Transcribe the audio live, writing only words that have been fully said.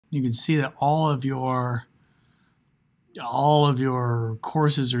you can see that all of your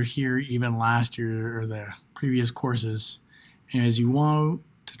courses are here, even last year or the previous courses. And as you want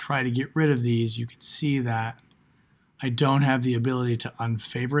to try to get rid of these, you can see that I don't have the ability to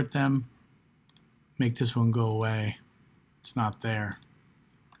unfavorite them. Make this one go away. It's not there.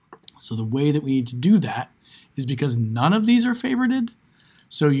 So the way that we need to do that is because none of these are favorited,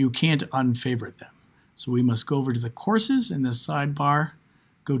 so you can't unfavorite them. So we must go over to the courses in this sidebar,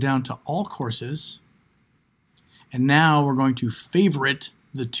 go down to all courses, and now we're going to favorite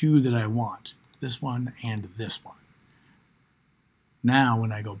the two that I want, this one and this one. Now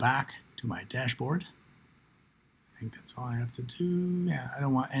when I go back to my dashboard, I think that's all I have to do. Yeah, I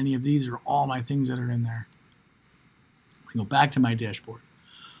don't want any of these or all my things that are in there. I go back to my dashboard.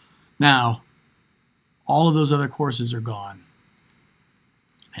 Now, all of those other courses are gone.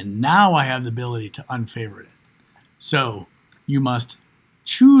 And now I have the ability to unfavorite it. So you must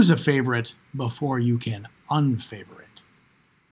choose a favorite before you can unfavorite.